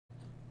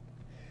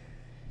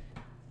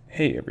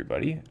Hey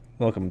everybody,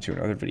 welcome to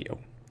another video.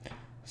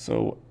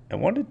 So I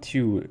wanted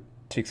to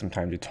take some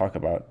time to talk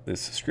about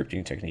this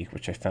scripting technique,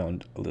 which I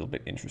found a little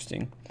bit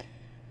interesting.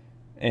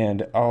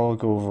 And I'll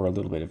go over a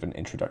little bit of an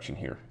introduction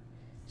here.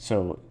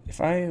 So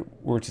if I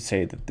were to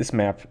say that this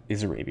map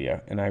is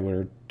Arabia, and I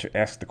were to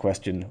ask the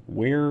question,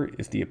 where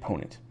is the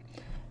opponent?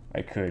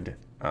 I could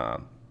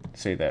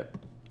say that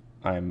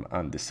I'm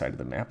on this side of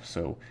the map.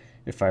 So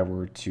if I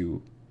were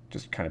to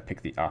just kind of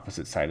pick the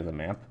opposite side of the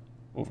map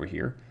over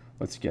here,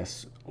 let's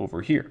guess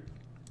over here.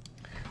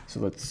 So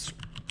let's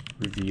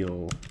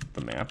reveal the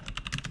map,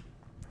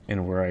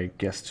 and where I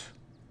guessed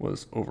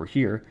was over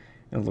here,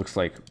 and it looks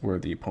like where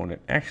the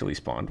opponent actually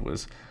spawned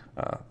was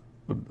a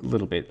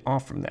little bit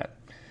off from that.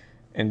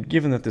 And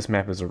given that this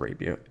map is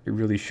Arabia, it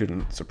really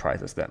shouldn't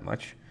surprise us that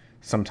much.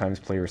 Sometimes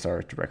players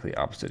are directly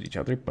opposite each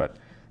other, but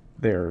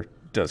there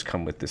does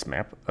come with this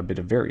map a bit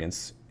of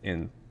variance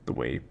in the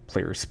way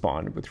players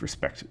spawn with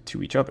respect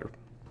to each other.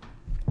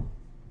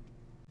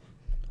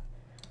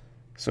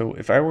 So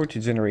if I were to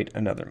generate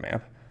another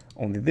map,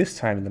 only this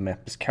time the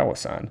map is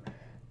Khalistan,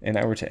 and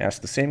I were to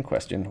ask the same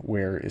question,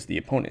 where is the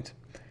opponent?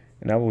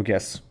 And I will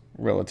guess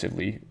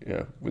relatively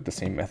with the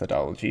same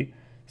methodology.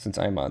 Since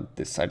I'm on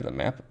this side of the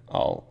map,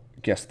 I'll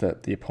guess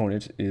that the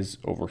opponent is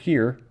over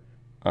here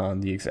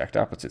on the exact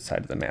opposite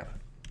side of the map.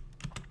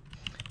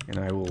 And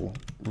I will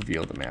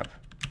reveal the map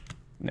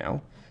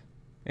now.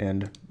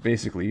 And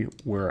basically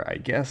where I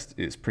guessed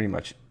is pretty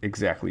much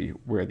exactly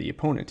where the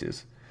opponent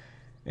is.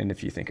 And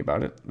if you think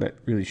about it, that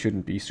really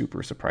shouldn't be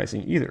super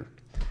surprising either.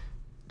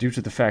 Due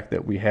to the fact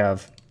that we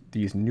have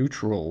these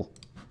neutral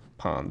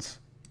pawns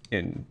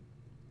in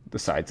the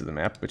sides of the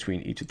map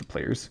between each of the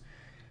players,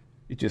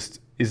 it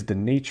just is the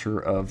nature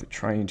of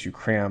trying to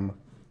cram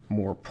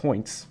more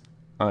points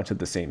onto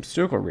the same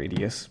circle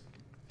radius,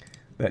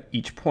 that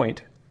each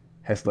point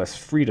has less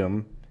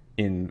freedom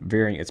in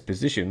varying its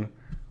position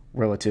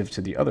relative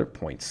to the other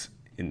points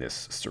in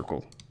this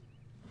circle.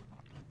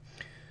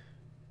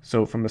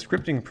 So from a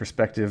scripting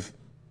perspective,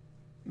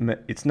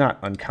 it's not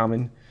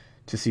uncommon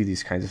to see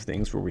these kinds of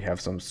things where we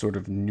have some sort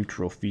of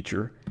neutral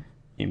feature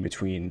in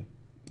between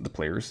the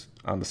players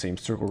on the same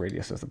circle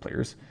radius as the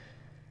players.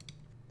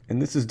 And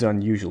this is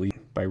done usually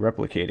by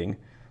replicating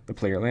the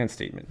player land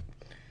statement.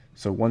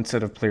 So one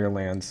set of player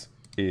lands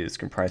is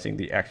comprising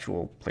the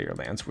actual player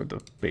lands where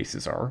the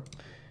bases are,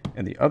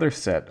 and the other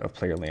set of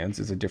player lands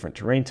is a different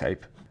terrain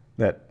type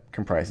that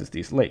comprises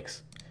these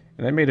lakes.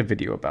 And I made a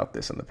video about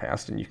this in the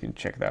past, and you can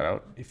check that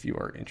out if you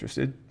are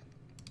interested.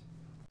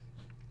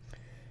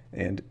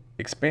 And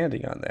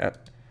expanding on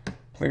that,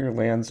 player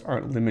lands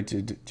aren't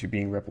limited to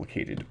being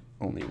replicated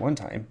only one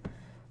time.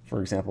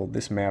 For example,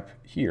 this map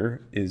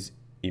here is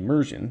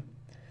Immersion,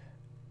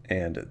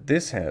 and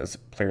this has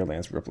player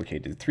lands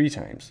replicated 3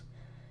 times.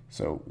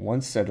 So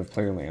one set of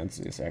player lands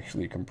is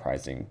actually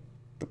comprising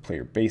the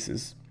player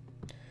bases,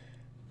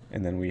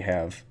 and then we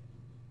have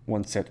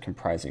one set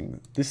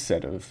comprising this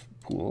set of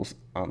pools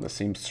on the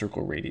same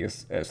circle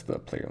radius as the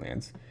player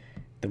lands.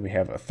 Then we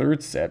have a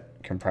third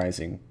set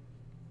comprising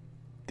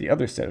the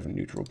other set of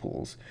neutral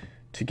pools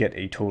to get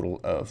a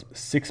total of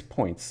 6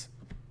 points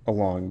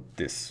along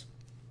this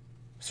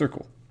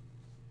circle.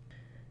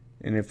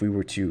 And if we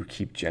were to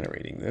keep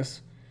generating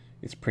this,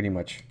 it's pretty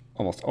much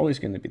almost always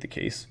going to be the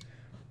case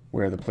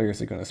where the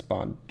players are going to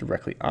spawn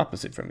directly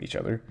opposite from each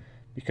other,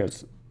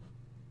 because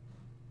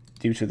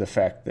due to the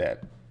fact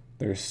that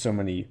there's so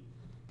many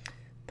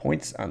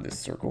points on this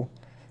circle,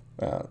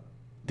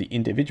 the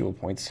individual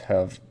points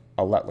have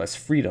a lot less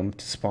freedom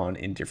to spawn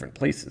in different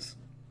places.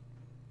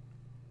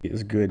 It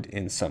is good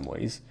in some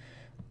ways.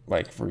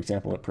 Like, for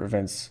example, it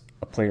prevents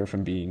a player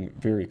from being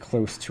very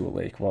close to a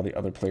lake while the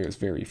other player is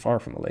very far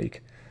from a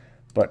lake.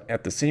 But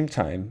at the same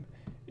time,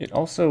 it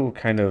also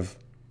kind of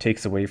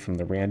takes away from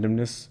the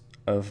randomness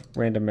of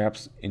random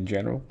maps in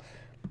general,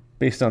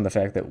 based on the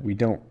fact that we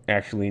don't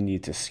actually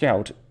need to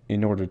scout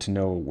in order to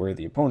know where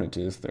the opponent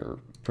is. They're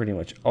pretty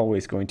much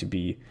always going to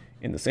be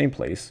in the same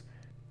place,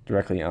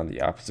 directly on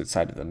the opposite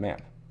side of the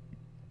map.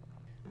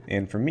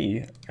 And for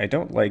me, I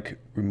don't like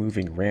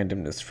removing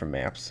randomness from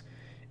maps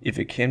if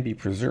it can be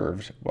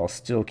preserved while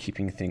still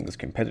keeping things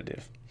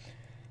competitive.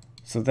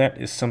 So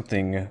that is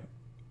something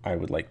I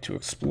would like to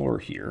explore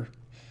here.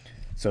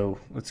 So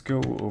let's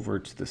go over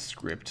to the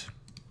script,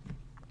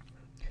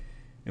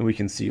 and we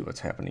can see what's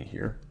happening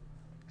here.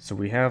 So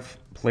we have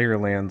player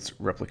lands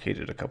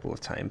replicated a couple of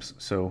times.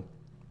 So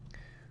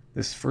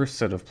this first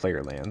set of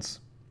player lands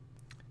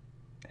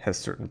has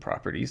certain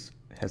properties,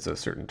 has a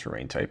certain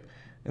terrain type,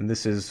 and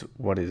this is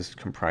what is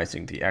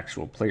comprising the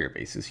actual player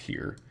bases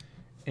here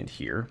and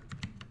here.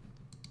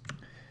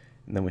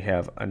 And then we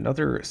have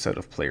another set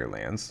of player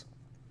lands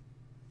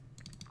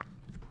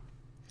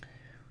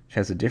which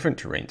has a different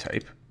terrain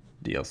type,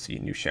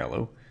 DLC New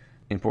Shallow.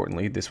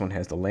 Importantly, this one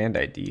has the land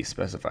ID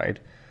specified,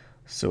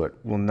 so it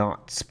will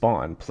not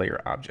spawn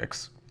player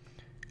objects.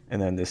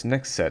 And then this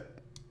next set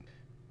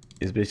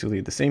is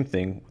basically the same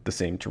thing with the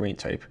same terrain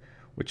type,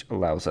 which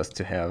allows us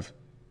to have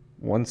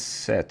one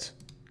set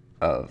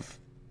of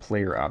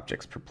player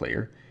objects per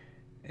player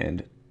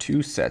and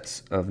 2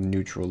 sets of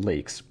neutral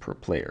lakes per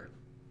player.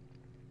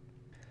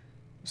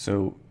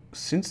 So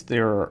since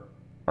there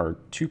are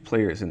 2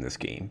 players in this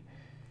game,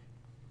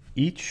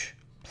 each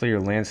player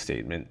land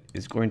statement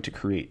is going to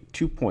create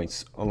 2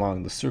 points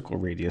along the circle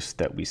radius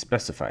that we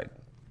specified.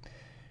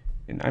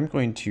 And I'm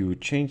going to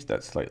change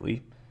that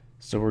slightly,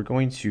 so we're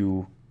going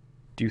to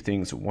do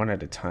things one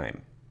at a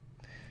time.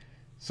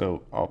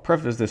 So I'll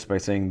preface this by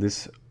saying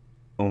this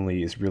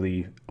only is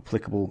really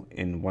applicable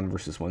in 1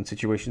 versus 1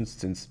 situations,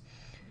 since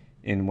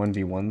in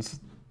 1v1s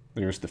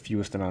there's the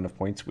fewest amount of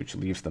points, which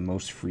leaves the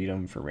most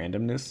freedom for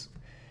randomness.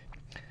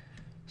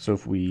 So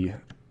if we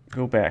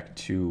go back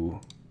to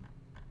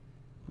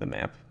the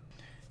map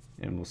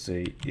and we'll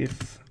say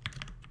if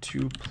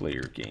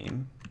 2-player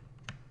game,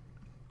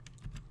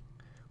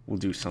 we'll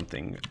do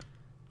something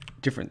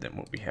different than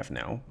what we have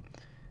now.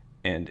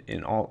 And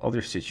in all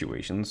other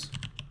situations,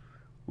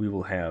 we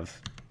will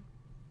have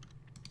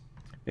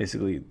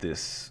basically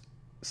this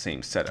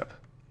same setup.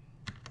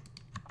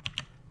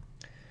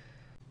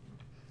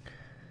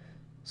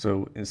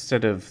 So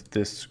instead of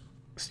this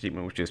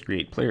statement, which is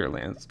create player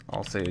lands,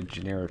 I'll say a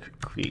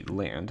generic create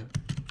land.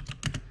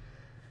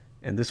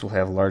 And this will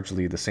have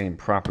largely the same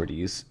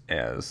properties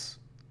as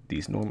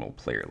these normal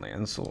player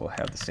lands. So we'll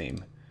have the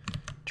same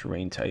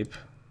terrain type,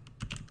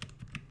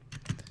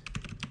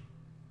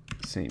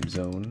 same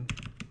zone,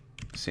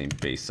 same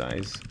base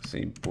size,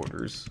 same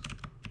borders.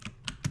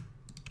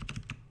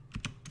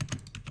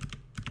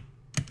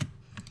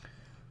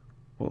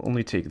 We'll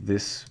only take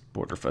this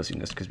border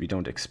fuzziness because we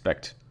don't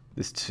expect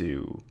this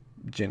to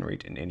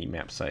generate in any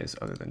map size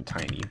other than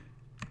tiny.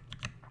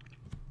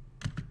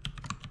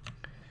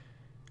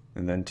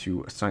 And then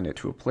to assign it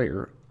to a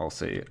player, I'll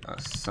say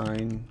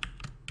assign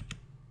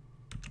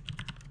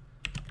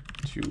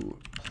to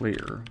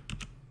player,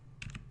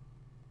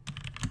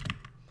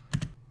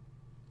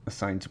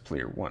 assign to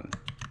player 1.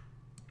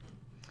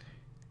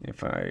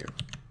 If I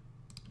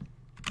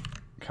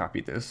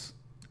copy this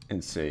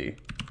and say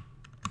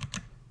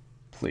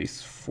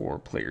place for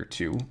player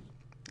 2,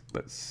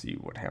 let's see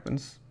what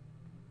happens.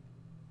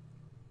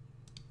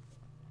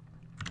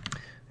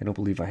 I don't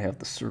believe I have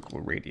the circle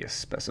radius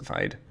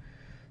specified,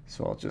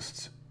 so I'll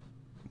just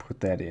put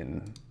that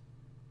in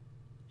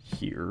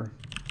here.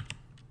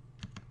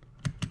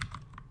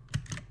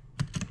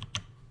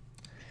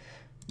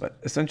 But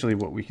essentially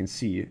what we can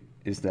see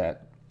is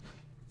that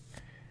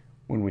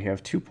when we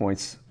have 2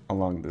 points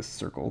along this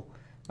circle,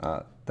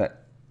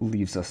 that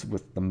leaves us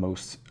with the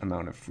most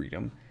amount of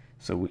freedom.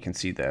 So we can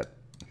see that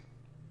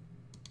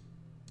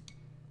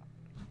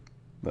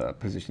the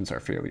positions are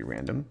fairly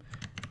random.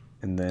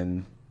 And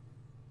then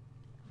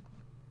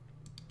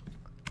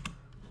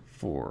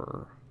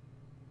for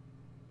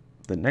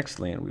the next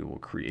land we will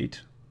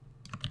create,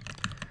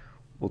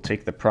 we'll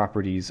take the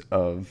properties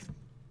of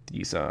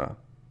these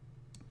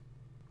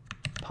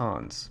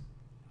ponds.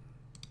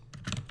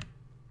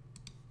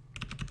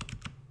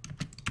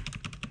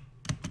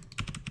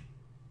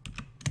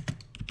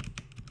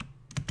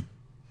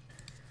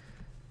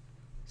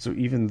 So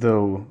even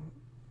though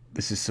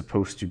this is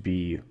supposed to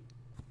be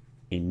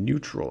a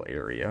neutral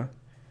area,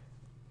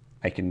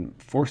 I can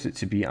force it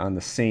to be on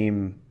the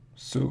same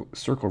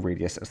circle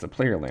radius as the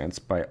player lands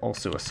by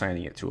also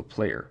assigning it to a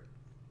player.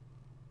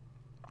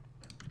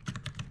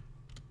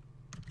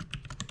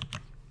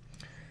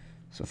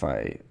 So if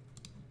I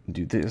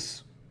do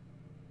this,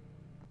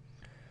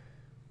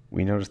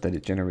 we notice that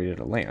it generated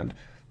a land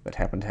that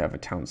happened to have a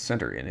town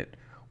center in it,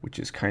 which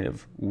is kind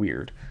of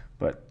weird.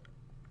 But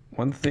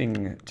one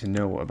thing to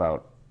know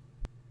about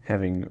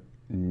having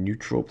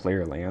neutral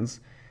player lands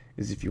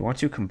is if you want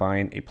to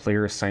combine a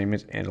player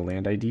assignment and a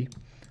land ID,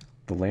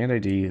 the land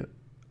ID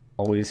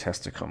always has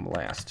to come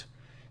last.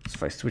 So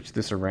if I switch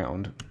this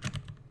around,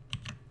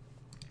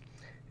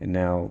 and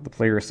now the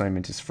player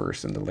assignment is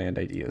first and the land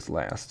ID is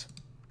last,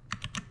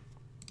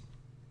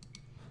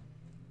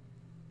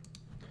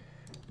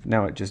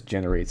 now it just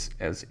generates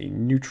as a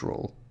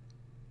neutral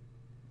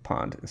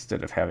pond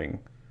instead of having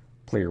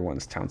player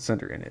 1's town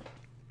center in it.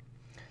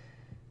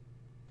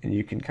 And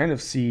you can kind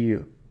of see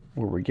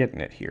where we're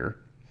getting at here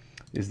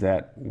is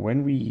that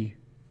when we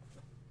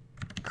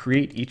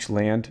create each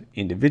land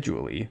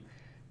individually,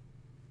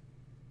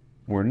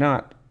 we're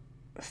not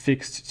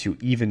fixed to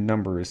even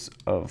numbers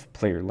of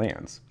player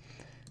lands.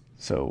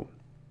 So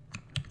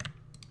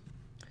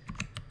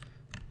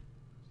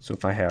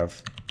if I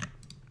have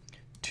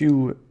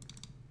 2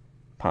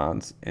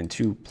 ponds and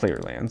 2 player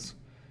lands,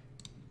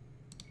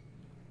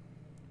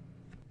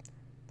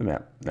 the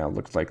map now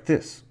looks like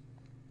this.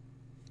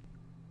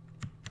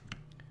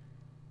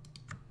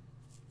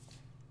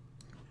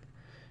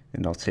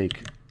 And I'll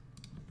take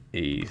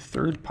a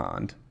 3rd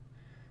pond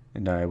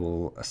and I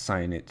will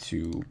assign it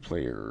to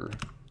player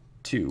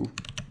 2.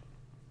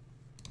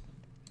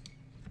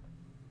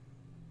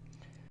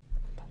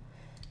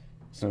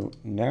 So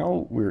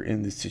now we're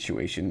in this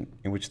situation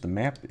in which the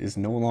map is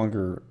no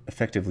longer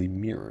effectively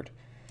mirrored.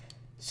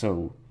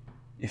 So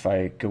if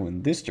I go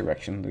in this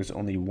direction, there's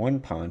only 1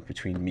 pond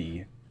between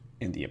me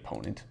and the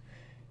opponent.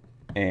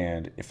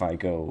 And if I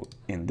go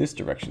in this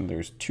direction,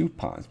 there's 2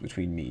 pawns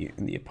between me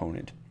and the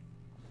opponent.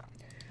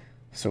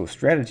 So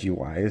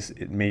strategy-wise,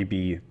 it may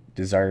be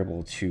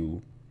desirable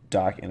to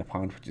dock in a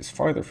pawn which is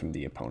farther from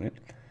the opponent,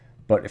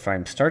 but if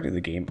I'm starting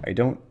the game, I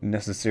don't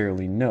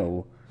necessarily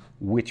know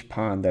which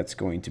pawn that's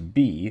going to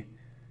be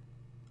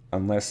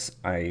unless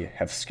I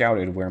have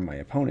scouted where my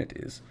opponent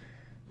is.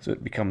 So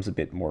it becomes a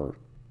bit more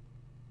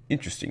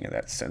interesting in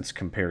that sense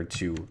compared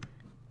to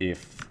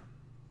if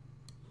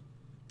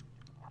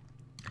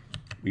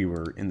we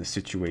were in the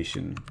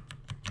situation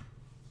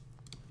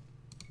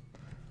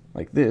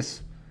like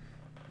this.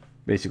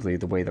 Basically,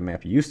 the way the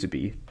map used to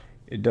be,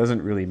 it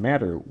doesn't really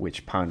matter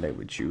which pawn I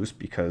would choose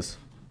because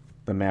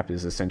the map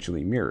is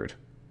essentially mirrored.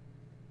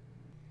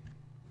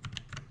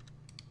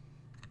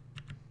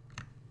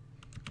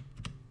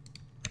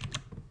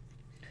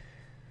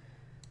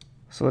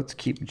 So let's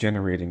keep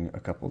generating a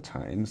couple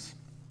times.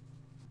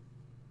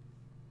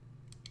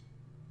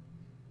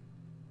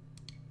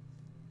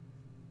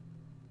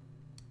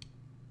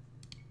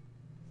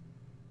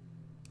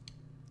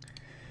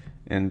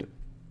 And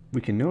we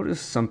can notice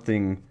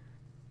something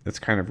that's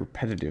kind of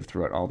repetitive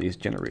throughout all these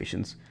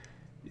generations,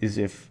 is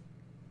if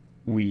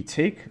we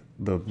take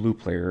the blue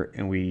player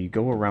and we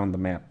go around the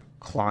map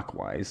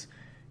clockwise,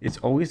 it's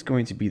always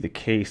going to be the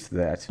case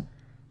that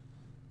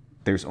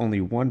there's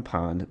only one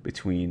pawn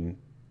between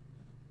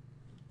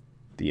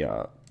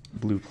the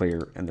blue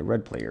player and the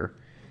red player.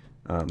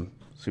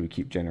 So we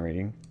keep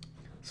generating.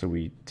 So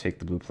we take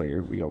the blue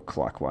player, we go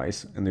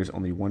clockwise, and there's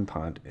only one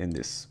pawn in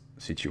this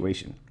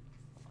situation.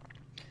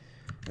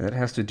 And that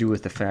has to do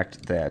with the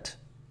fact that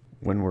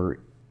when we're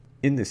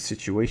in this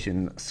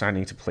situation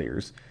assigning to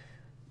players,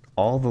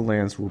 all the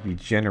lands will be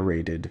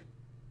generated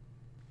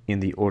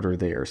in the order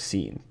they are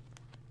seen.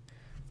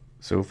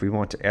 So if we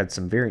want to add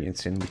some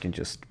variance in, we can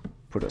just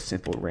put a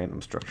simple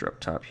random structure up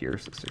top here.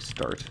 So let's say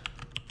start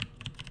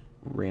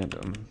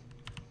random.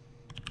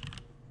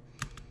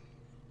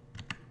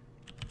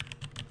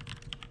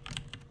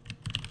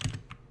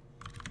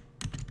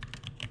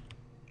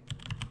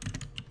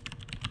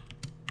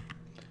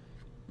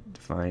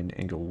 Define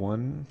angle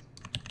 1.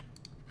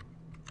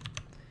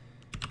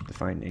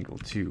 Define angle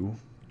 2.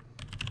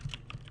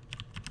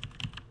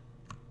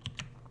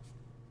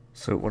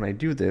 So when I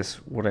do this,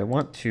 what I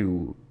want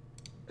to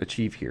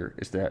achieve here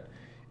is that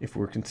if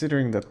we're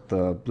considering that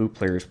the blue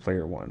player is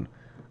player 1,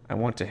 I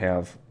want to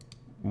have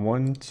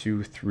 1,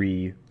 2,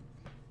 3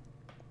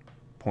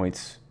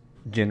 points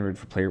generated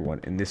for player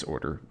 1 in this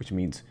order, which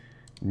means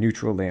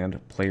neutral land,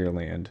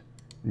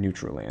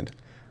 neutral land.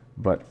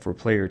 But for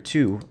player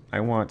 2, I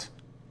want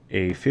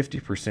a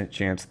 50%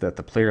 chance that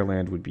the player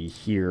land would be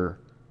here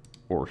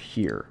or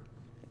here.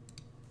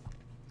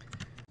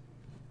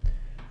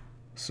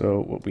 So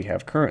what we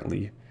have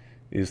currently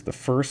is the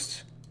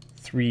first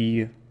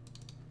 3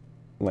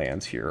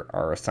 lands here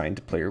are assigned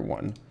to player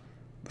 1.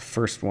 The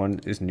first one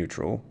is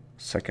neutral,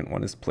 second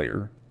one is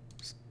player,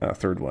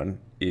 third one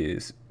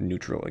is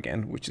neutral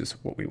again, which is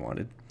what we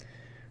wanted.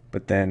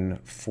 But then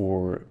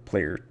for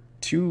player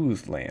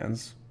 2's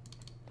lands,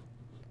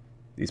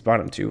 these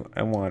bottom 2,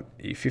 I want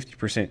a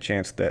 50%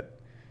 chance that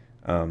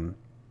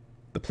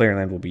the player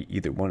land will be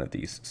either one of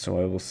these. So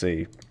I will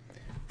say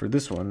for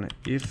this one,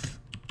 if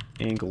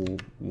angle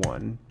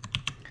 1,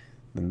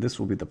 then this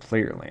will be the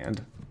player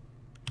land.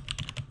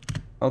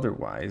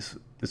 Otherwise,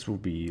 this will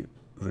be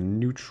the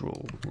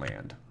neutral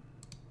land.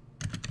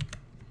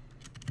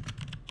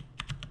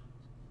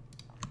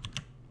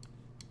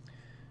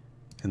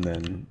 And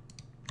then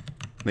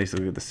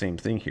basically the same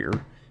thing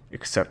here,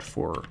 except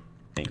for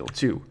angle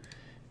 2.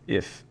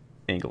 If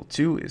angle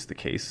 2 is the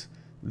case,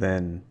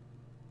 then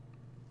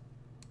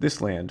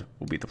this land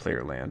will be the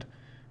player land.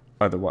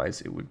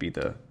 Otherwise, it would be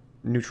the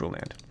neutral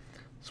land.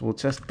 So we'll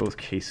test both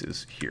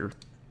cases here.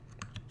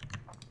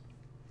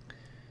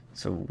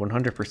 So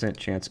 100%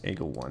 chance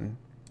angle 1.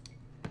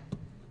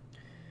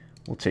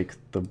 We'll take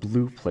the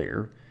blue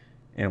player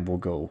and we'll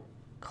go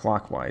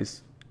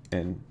clockwise,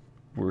 and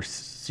we're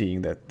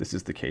seeing that this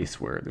is the case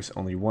where there's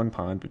only one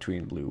pawn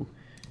between blue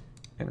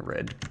and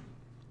red.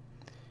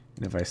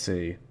 And if I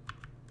say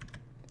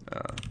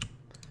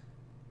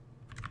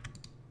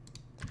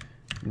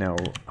now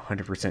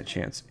 100%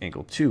 chance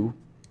angle 2,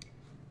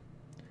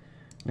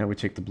 now we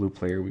take the blue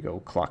player, we go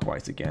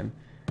clockwise again,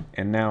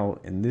 and now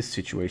in this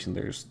situation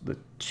there's the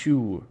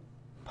 2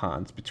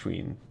 pawns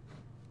between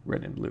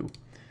red and blue.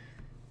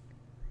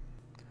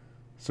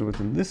 So it's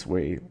in this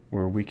way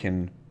where we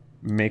can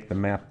make the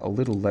map a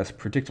little less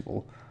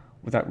predictable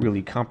without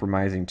really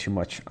compromising too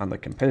much on the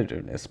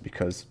competitiveness,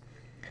 because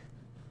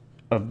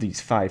of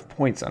these 5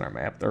 points on our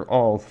map, they're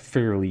all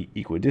fairly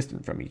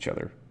equidistant from each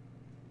other.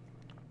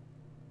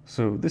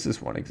 So this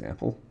is one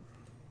example.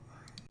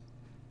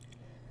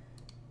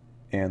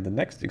 And the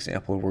next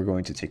example we're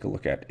going to take a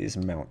look at is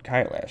Mount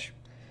Kailash.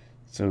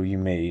 So you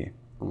may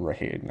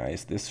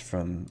recognize this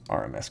from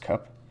RMS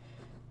Cup.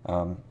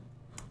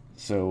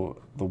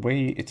 So the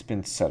way it's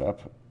been set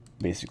up,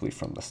 basically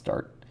from the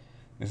start,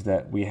 is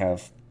that we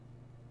have,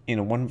 in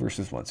a 1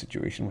 versus 1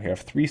 situation, we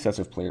have 3 sets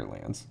of player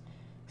lands,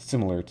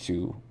 similar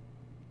to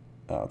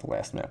the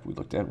last map we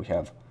looked at. We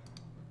have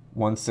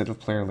one set of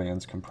player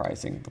lands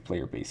comprising the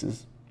player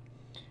bases,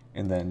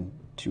 and then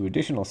two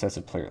additional sets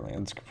of player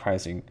lands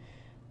comprising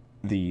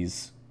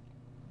these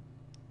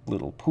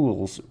little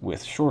pools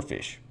with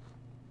shorefish.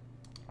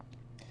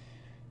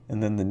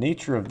 And then the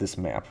nature of this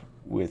map,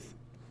 with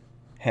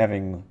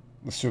having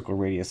the circle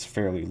radius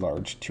fairly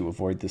large to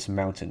avoid this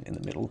mountain in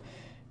the middle,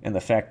 and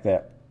the fact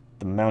that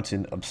the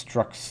mountain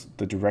obstructs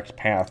the direct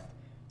path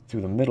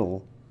through the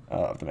middle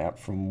of the map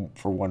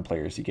for one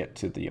player as you get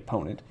to the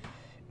opponent,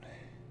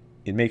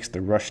 it makes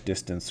the rush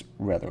distance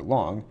rather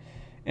long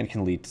and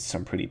can lead to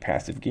some pretty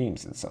passive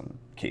games in some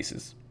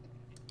cases.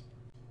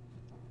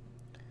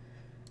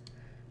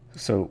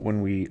 So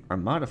when we are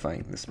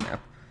modifying this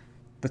map,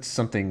 that's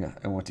something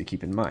I want to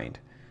keep in mind.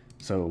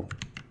 So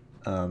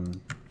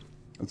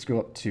let's go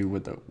up to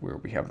where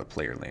we have the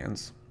player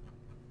lands.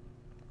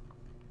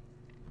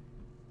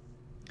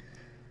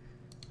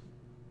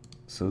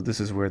 So this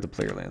is where the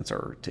player lands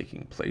are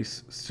taking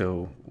place.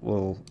 So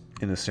we'll,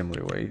 in a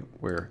similar way,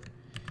 where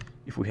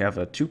if we have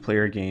a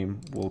two-player game,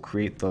 we'll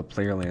create the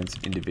player lands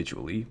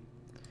individually.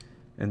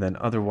 And then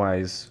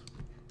otherwise,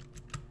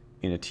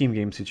 in a team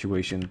game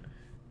situation,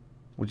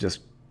 we'll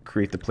just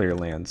create the player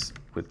lands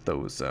with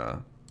those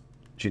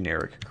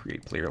generic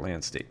create player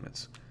land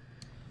statements.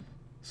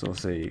 So we'll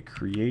say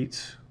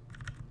create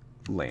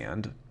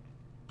land.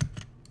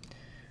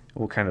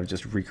 We'll kind of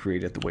just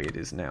recreate it the way it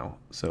is now.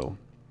 So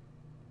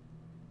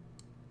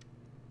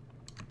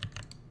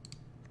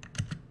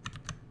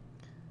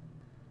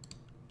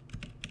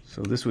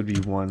this would be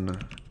one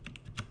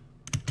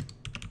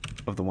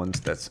of the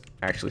ones that's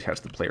actually has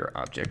the player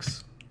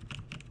objects.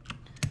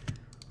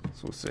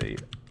 So we'll say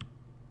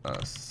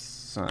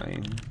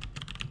assign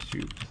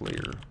to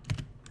player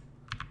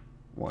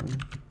 1.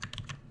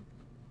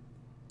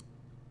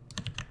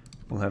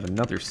 We'll have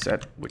another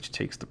set which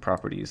takes the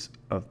properties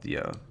of the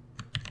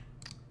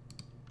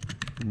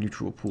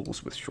neutral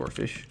pools with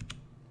shorefish.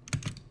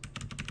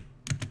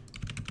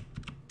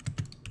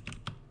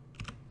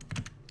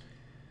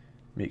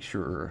 Make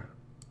sure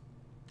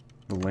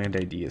the land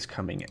ID is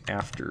coming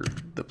after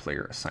the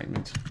player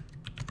assignment.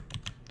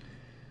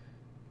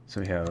 So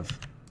we have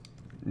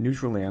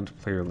neutral land,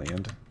 player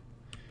land,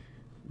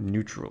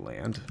 neutral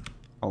land,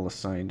 all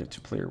assigned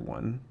to player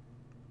 1.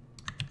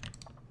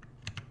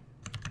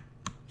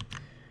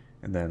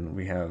 And then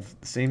we have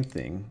the same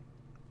thing,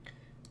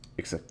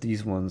 except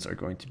these ones are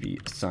going to be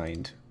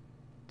assigned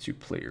to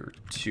player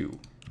 2.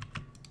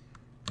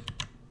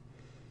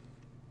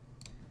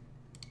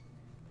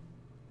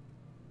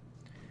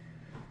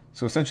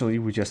 So essentially,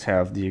 we just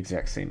have the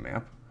exact same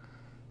map.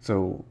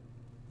 So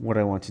what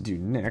I want to do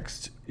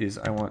next is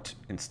I want,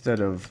 instead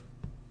of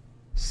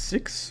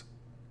 6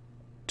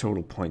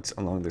 total points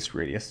along this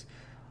radius,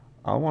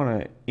 I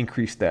want to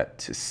increase that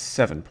to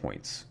 7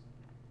 points.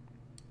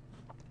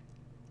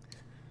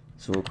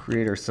 So we'll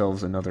create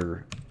ourselves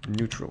another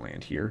neutral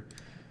land here.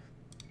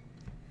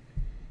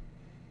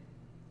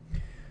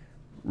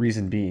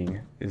 Reason being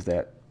is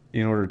that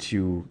in order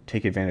to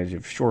take advantage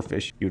of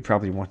shorefish, you would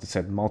probably want to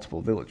send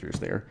multiple villagers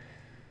there.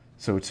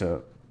 So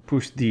to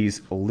push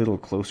these a little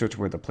closer to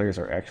where the players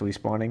are actually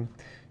spawning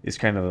is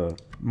kind of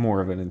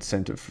more of an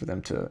incentive for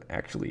them to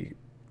actually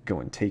go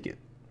and take it.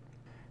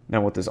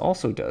 Now what this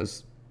also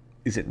does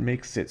is it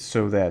makes it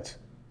so that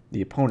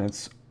the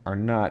opponents are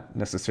not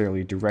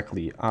necessarily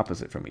directly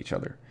opposite from each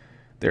other.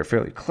 They're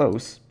fairly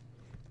close,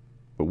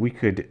 but we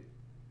could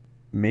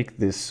make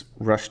this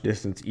rush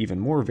distance even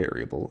more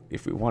variable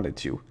if we wanted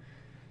to.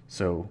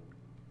 So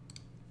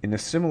in a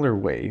similar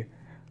way,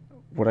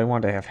 what I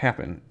want to have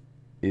happen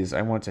is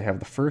I want to have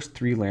the first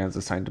 3 lands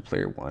assigned to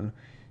player 1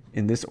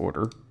 in this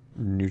order: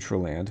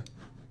 neutral land,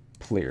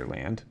 player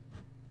land,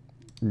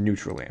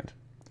 neutral land.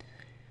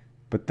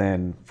 But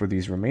then for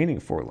these remaining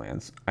 4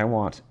 lands, I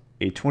want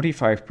a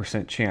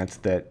 25% chance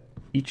that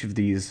each of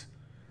these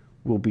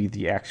will be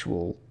the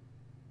actual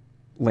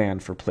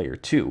land for player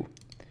 2,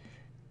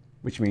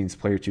 which means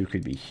player 2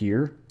 could be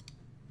here,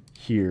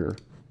 here,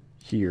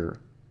 here,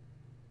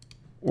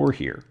 or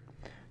here.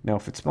 Now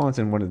if it spawns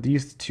in one of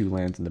these 2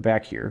 lands in the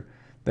back here,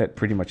 that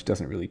pretty much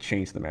doesn't really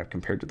change the map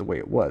compared to the way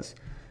it was.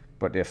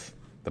 But if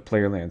the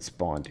player land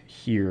spawned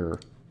here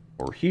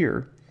or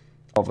here,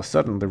 all of a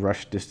sudden the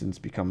rush distance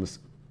becomes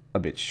a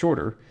bit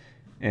shorter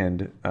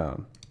and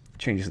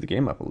changes the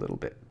game up a little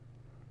bit.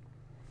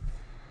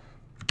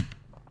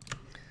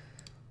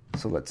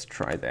 So let's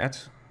try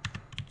that.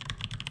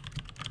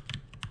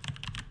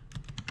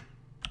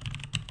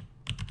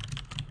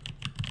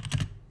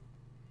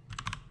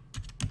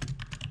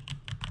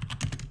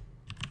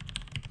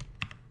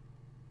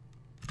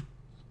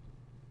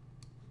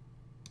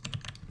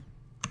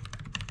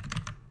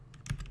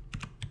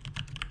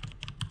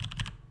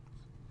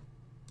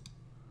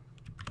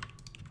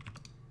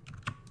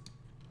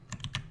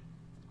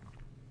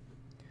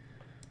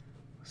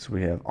 So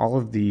we have all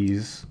of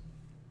these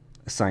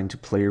assigned to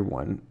player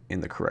 1 in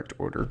the correct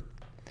order.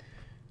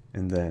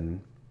 And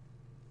then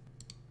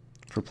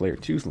for player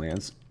 2's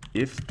lands,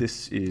 if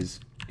this is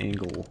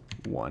angle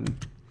 1,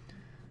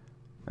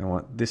 I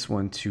want this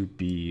one to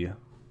be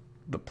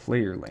the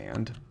player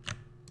land.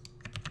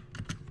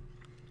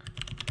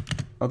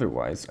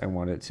 Otherwise, I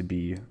want it to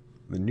be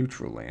the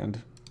neutral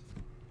land.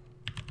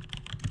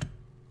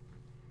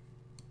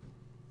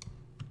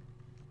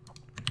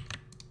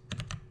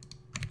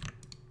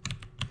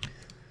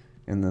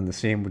 And then the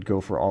same would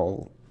go for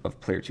all of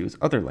player 2's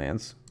other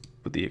lands,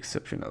 with the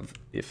exception of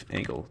if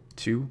angle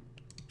 2,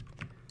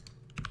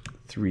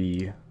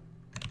 3,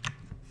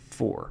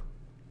 4.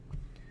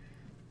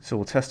 So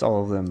we'll test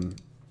all of them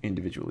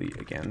individually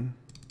again.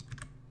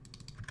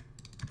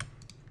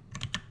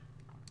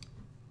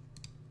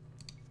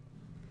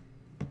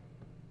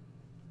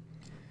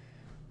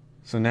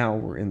 So now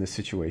we're in this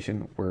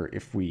situation where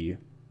if we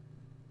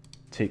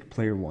take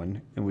player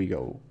 1 and we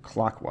go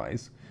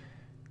clockwise,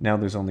 now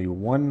there's only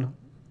one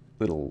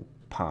little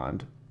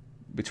pond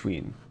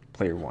between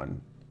player 1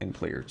 and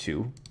player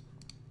 2,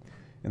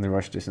 and the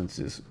rush distance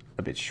is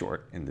a bit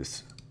short in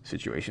this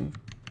situation.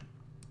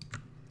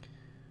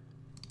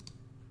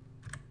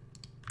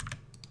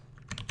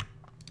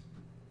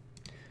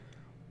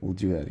 We'll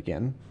do that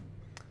again,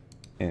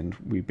 and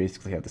we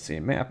basically have the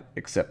same map,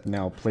 except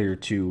now player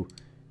 2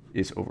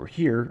 is over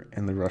here,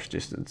 and the rush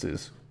distance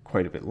is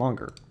quite a bit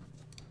longer.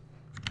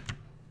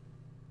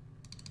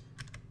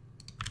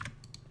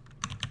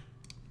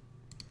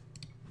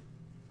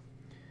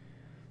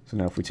 So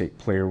now if we take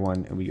player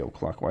 1 and we go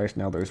clockwise,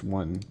 now there's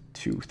 1,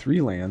 2,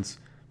 3 lands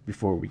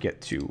before we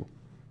get to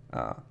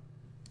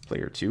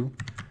player 2.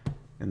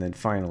 And then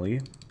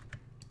finally,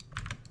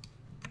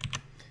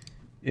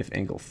 if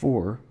angle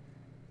 4,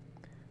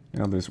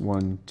 now there's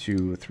 1,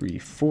 2, 3,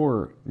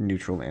 4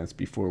 neutral lands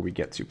before we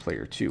get to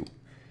player 2.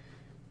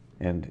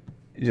 And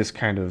it just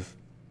kind of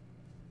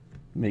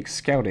makes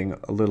scouting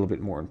a little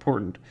bit more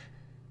important,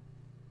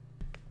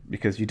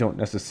 because you don't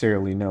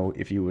necessarily know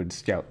if you would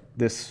scout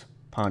this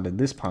pond and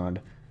this pond,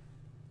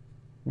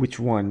 which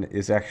one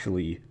is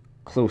actually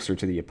closer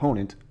to the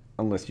opponent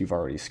unless you've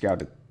already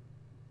scouted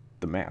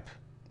the map.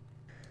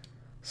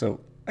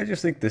 So I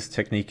just think this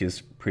technique is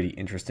pretty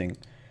interesting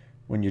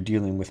when you're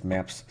dealing with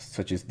maps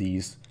such as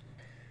these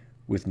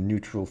with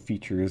neutral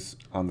features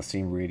on the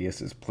same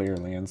radius as player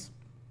lands.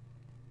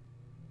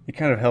 It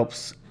kind of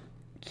helps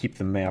keep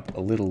the map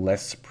a little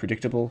less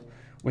predictable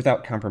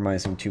without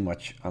compromising too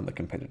much on the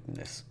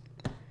competitiveness.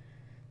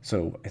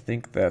 So I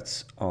think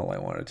that's all I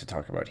wanted to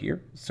talk about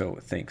here. So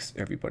thanks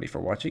everybody for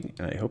watching,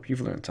 and I hope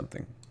you've learned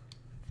something.